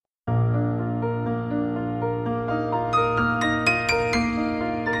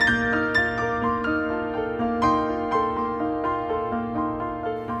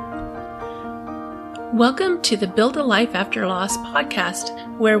Welcome to the Build a Life After Loss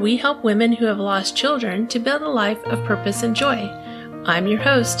podcast, where we help women who have lost children to build a life of purpose and joy. I'm your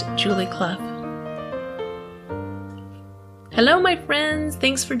host, Julie Clough. Hello, my friends.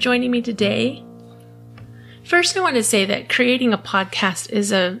 Thanks for joining me today. First, I want to say that creating a podcast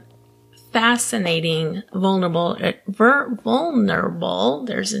is a fascinating, vulnerable,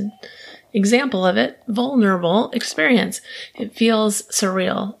 there's an example of it, vulnerable experience. It feels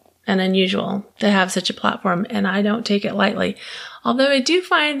surreal and unusual to have such a platform, and I don't take it lightly. Although I do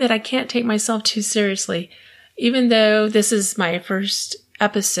find that I can't take myself too seriously. Even though this is my first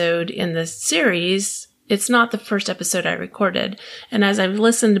episode in the series, it's not the first episode I recorded. And as I've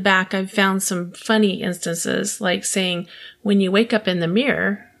listened back, I've found some funny instances, like saying, when you wake up in the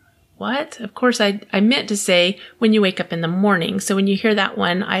mirror. What? Of course, I meant to say, when you wake up in the morning. So when you hear that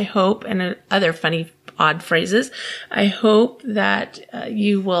one, I hope, and other funny odd phrases, I hope that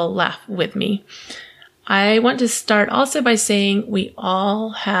you will laugh with me. I want to start also by saying we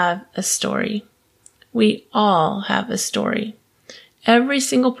all have a story. We all have a story. Every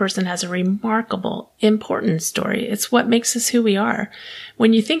single person has a remarkable, important story. It's what makes us who we are.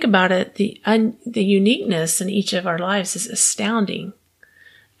 When you think about it, the uniqueness in each of our lives is astounding.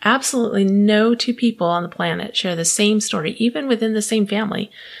 Absolutely no two people on the planet share the same story, even within the same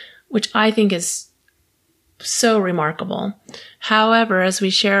family, which I think is so remarkable. However, as we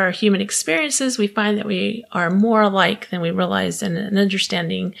share our human experiences, we find that we are more alike than we realize, and an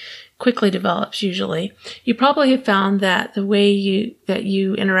understanding quickly develops usually. You probably have found that the way you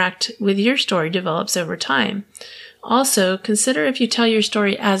interact with your story develops over time. Also, consider if you tell your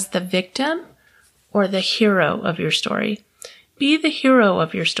story as the victim or the hero of your story. Be the hero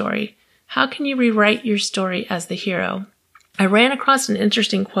of your story. How can you rewrite your story as the hero? I ran across an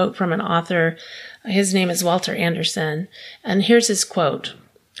interesting quote from an author. His name is Walter Anderson. And here's his quote.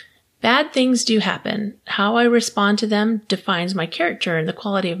 "Bad things do happen. How I respond to them defines my character and the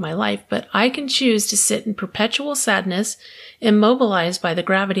quality of my life, but I can choose to sit in perpetual sadness, immobilized by the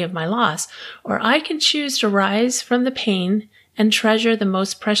gravity of my loss, or I can choose to rise from the pain and treasure the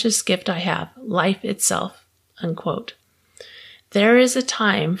most precious gift I have, life itself." Unquote. There is a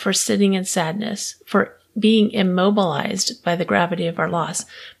time for sitting in sadness, for being immobilized by the gravity of our loss,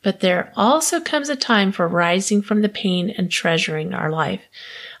 but there also comes a time for rising from the pain and treasuring our life.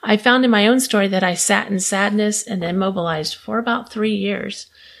 I found in my own story that I sat in sadness and immobilized for about 3 years.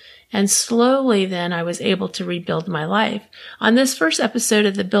 And slowly then I was able to rebuild my life. On this first episode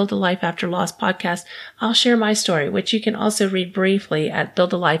of the Build a Life After Loss podcast, I'll share my story, which you can also read briefly at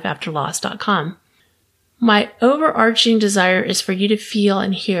buildalifeafterloss.com. My overarching desire is for you to feel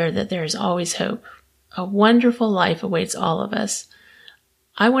and hear that there is always hope. A wonderful life awaits all of us.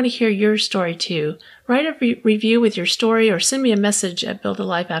 I want to hear your story too. Write a review with your story or send me a message at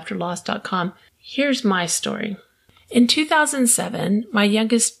buildalifeafterloss.com. Here's my story. In 2007, my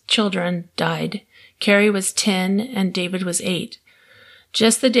youngest children died. Carrie was 10 and David was 8.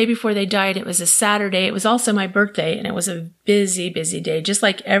 Just the day before they died, it was a Saturday. It was also my birthday, and it was a busy, busy day, just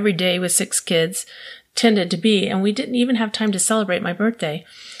like every day with 6 kids tended to be, and we didn't even have time to celebrate my birthday.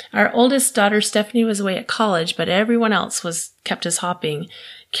 Our oldest daughter, Stephanie, was away at college, but everyone else kept us hopping.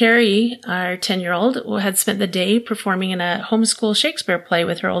 Carrie, our 10-year-old, had spent the day performing in a homeschool Shakespeare play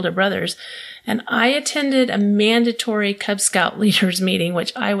with her older brothers, and I attended a mandatory Cub Scout leaders meeting,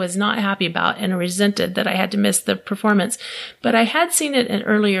 which I was not happy about and resented that I had to miss the performance, but I had seen it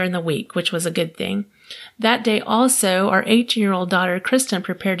earlier in the week, which was a good thing. That day also, our 18-year-old daughter, Kristen,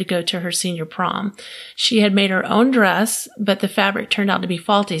 prepared to go to her senior prom. She had made her own dress, but the fabric turned out to be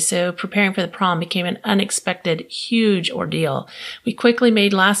faulty, so preparing for the prom became an unexpected, huge ordeal. We quickly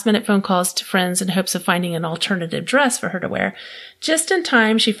made last-minute phone calls to friends in hopes of finding an alternative dress for her to wear. Just in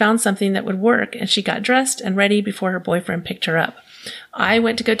time, she found something that would work, and she got dressed and ready before her boyfriend picked her up. I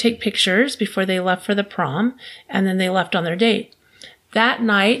went to go take pictures before they left for the prom, and then they left on their date. That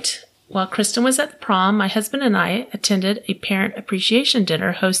night, while Kristen was at the prom, my husband and I attended a parent appreciation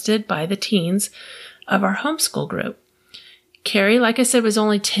dinner hosted by the teens of our homeschool group. Carrie, like I said, was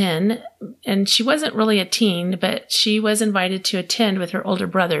only 10, and she wasn't really a teen, but she was invited to attend with her older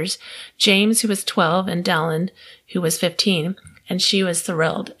brothers, James, who was 12, and Dallin, who was 15. And she was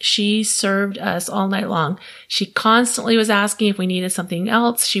thrilled. She served us all night long. She constantly was asking if we needed something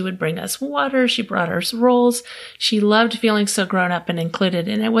else. She would bring us water. She brought us rolls. She loved feeling so grown up and included,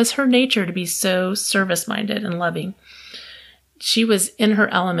 and it was her nature to be so service-minded and loving. She was in her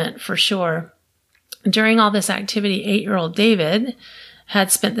element for sure. During all this activity, 8-year-old David had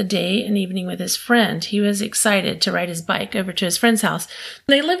spent the day and evening with his friend. He was excited to ride his bike over to his friend's house.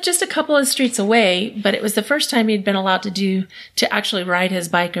 They lived just a couple of streets away, but it was the first time he'd been allowed to actually ride his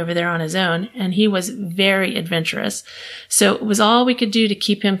bike over there on his own, and he was very adventurous. So it was all we could do to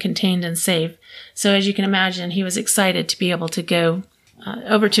keep him contained and safe. So as you can imagine, he was excited to be able to go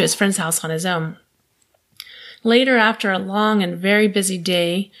over to his friend's house on his own. Later, after a long and very busy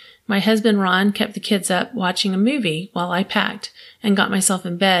day, my husband Ron kept the kids up watching a movie while I packed and got myself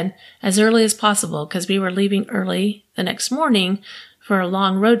in bed as early as possible because we were leaving early the next morning for a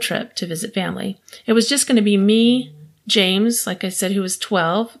long road trip to visit family. It was just going to be me, James, like I said, who was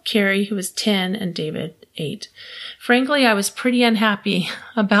 12, Carrie, who was 10, and David, 8. Frankly, I was pretty unhappy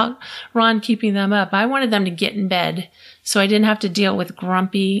about Ron keeping them up. I wanted them to get in bed so I didn't have to deal with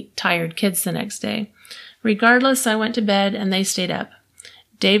grumpy, tired kids the next day. Regardless, I went to bed and they stayed up.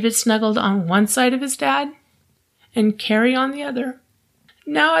 David snuggled on one side of his dad and Carrie on the other.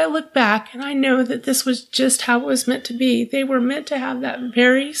 Now I look back and I know that this was just how it was meant to be. They were meant to have that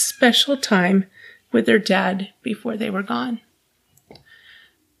very special time with their dad before they were gone.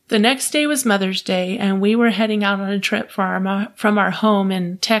 The next day was Mother's Day, and we were heading out on a trip from our home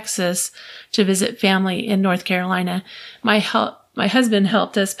in Texas to visit family in North Carolina. My husband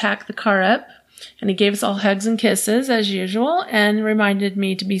helped us pack the car up, and he gave us all hugs and kisses as usual and reminded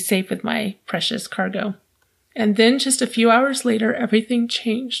me to be safe with my precious cargo. And then just a few hours later, everything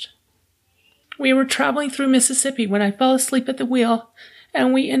changed. We were traveling through Mississippi when I fell asleep at the wheel,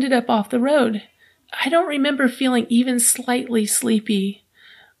 and we ended up off the road. I don't remember feeling even slightly sleepy.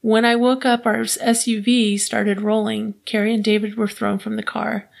 When I woke up, our SUV started rolling. Carrie and David were thrown from the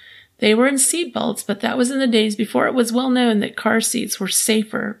car. They were in seat belts, but that was in the days before it was well known that car seats were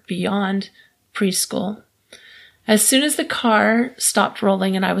safer beyond preschool. As soon as the car stopped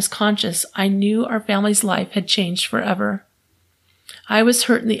rolling and I was conscious, I knew our family's life had changed forever. I was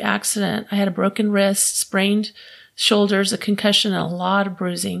hurt in the accident. I had a broken wrist, sprained shoulders, a concussion, and a lot of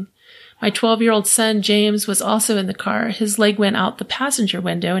bruising. My 12-year-old son, James, was also in the car. His leg went out the passenger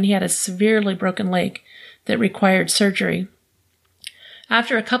window, and he had a severely broken leg that required surgery.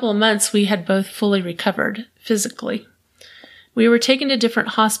 After a couple of months, we had both fully recovered physically. We were taken to different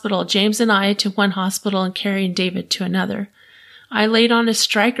hospitals, James and I to one hospital and Carrie and David to another. I laid on a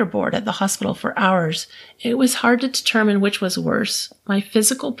striker board at the hospital for hours. It was hard to determine which was worse, my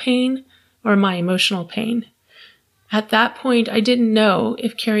physical pain or my emotional pain. At that point, I didn't know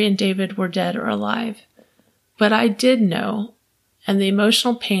if Carrie and David were dead or alive. But I did know, and the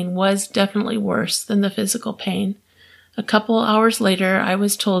emotional pain was definitely worse than the physical pain. A couple hours later, I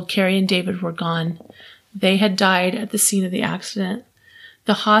was told Carrie and David were gone. They had died at the scene of the accident.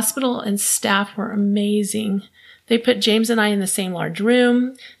 The hospital and staff were amazing. They put James and I in the same large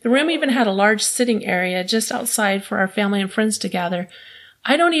room. The room even had a large sitting area just outside for our family and friends to gather.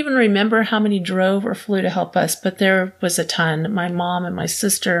 I don't even remember how many drove or flew to help us, but there was a ton. My mom and my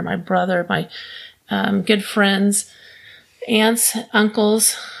sister, my brother, my good friends, aunts,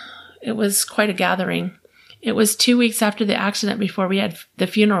 uncles. It was quite a gathering. It was 2 weeks after the accident before we had the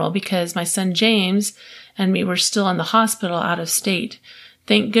funeral because my son James and me were still in the hospital out of state.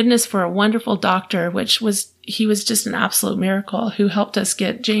 Thank goodness for a wonderful doctor, he was just an absolute miracle, who helped us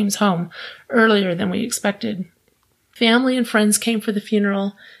get James home earlier than we expected. Family and friends came for the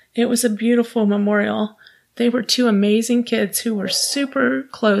funeral. It was a beautiful memorial. They were two amazing kids who were super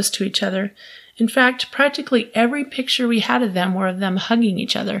close to each other. In fact, practically every picture we had of them were of them hugging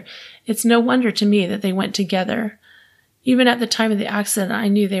each other. It's no wonder to me that they went together. Even at the time of the accident, I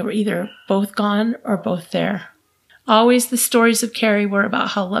knew they were either both gone or both there. Always the stories of Carrie were about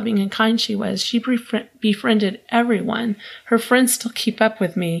how loving and kind she was. She befriended everyone. Her friends still keep up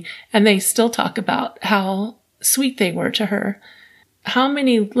with me, and they still talk about how sweet they were to her. How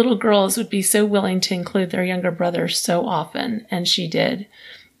many little girls would be so willing to include their younger brother so often? And she did.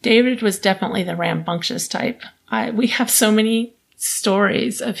 David was definitely the rambunctious type. We have so many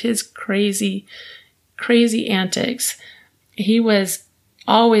stories of his crazy antics. He was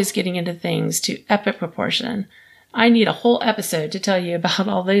always getting into things to epic proportion. I need a whole episode to tell you about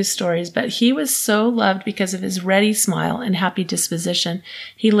all those stories, but he was so loved because of his ready smile and happy disposition.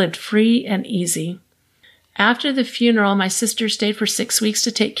 He lived free and easy. After the funeral, my sister stayed for 6 weeks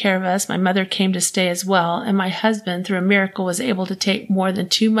to take care of us. My mother came to stay as well, and my husband, through a miracle, was able to take more than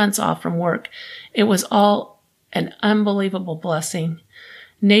 2 months off from work. It was all an unbelievable blessing.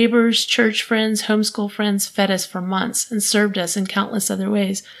 Neighbors, church friends, homeschool friends fed us for months and served us in countless other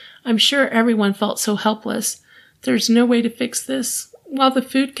ways. I'm sure everyone felt so helpless. There's no way to fix this. While the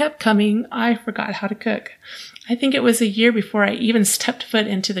food kept coming, I forgot how to cook. I think it was a year before I even stepped foot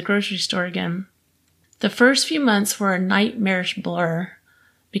into the grocery store again. The first few months were a nightmarish blur.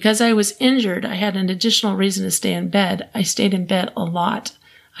 Because I was injured, I had an additional reason to stay in bed. I stayed in bed a lot.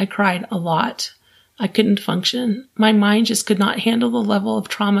 I cried a lot. I couldn't function. My mind just could not handle the level of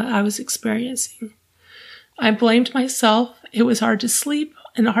trauma I was experiencing. I blamed myself. It was hard to sleep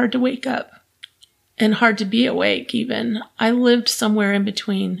and hard to wake up and hard to be awake even. I lived somewhere in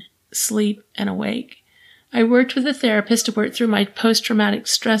between sleep and awake. I worked with a therapist to work through my post-traumatic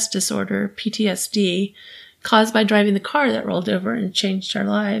stress disorder, PTSD, caused by driving the car that rolled over and changed our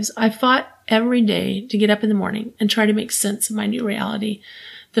lives. I fought every day to get up in the morning and try to make sense of my new reality.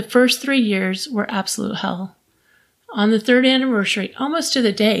 The first 3 years were absolute hell. On the 3rd anniversary, almost to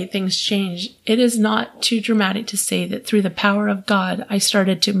the day, things changed. It is not too dramatic to say that through the power of God, I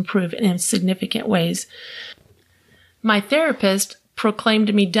started to improve in significant ways. My therapist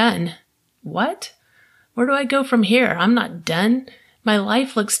proclaimed me done. What? Where do I go from here? I'm not done. My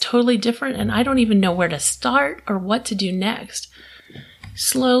life looks totally different, and I don't even know where to start or what to do next.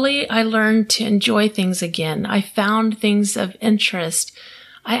 Slowly, I learned to enjoy things again. I found things of interest.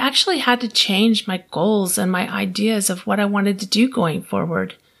 I actually had to change my goals and my ideas of what I wanted to do going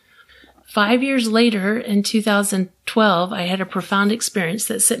forward. 5 years later, in 2012, I had a profound experience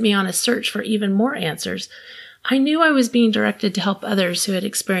that set me on a search for even more answers. I knew I was being directed to help others who had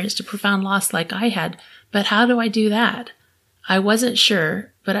experienced a profound loss like I had, but how do I do that? I wasn't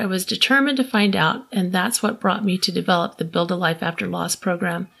sure, but I was determined to find out, and that's what brought me to develop the Build a Life After Loss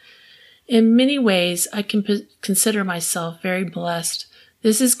program. In many ways, I can consider myself very blessed.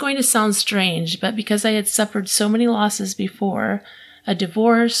 This is going to sound strange, but because I had suffered so many losses before, a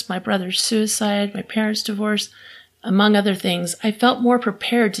divorce, my brother's suicide, my parents' divorce, among other things, I felt more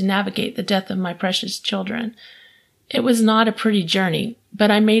prepared to navigate the death of my precious children. It was not a pretty journey,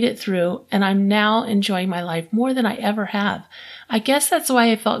 but I made it through, and I'm now enjoying my life more than I ever have. I guess that's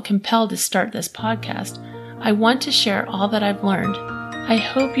why I felt compelled to start this podcast. I want to share all that I've learned. I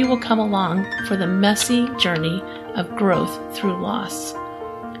hope you will come along for the messy journey of growth through loss.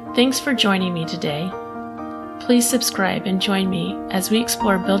 Thanks for joining me today. Please subscribe and join me as we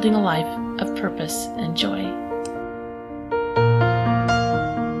explore building a life of purpose and joy.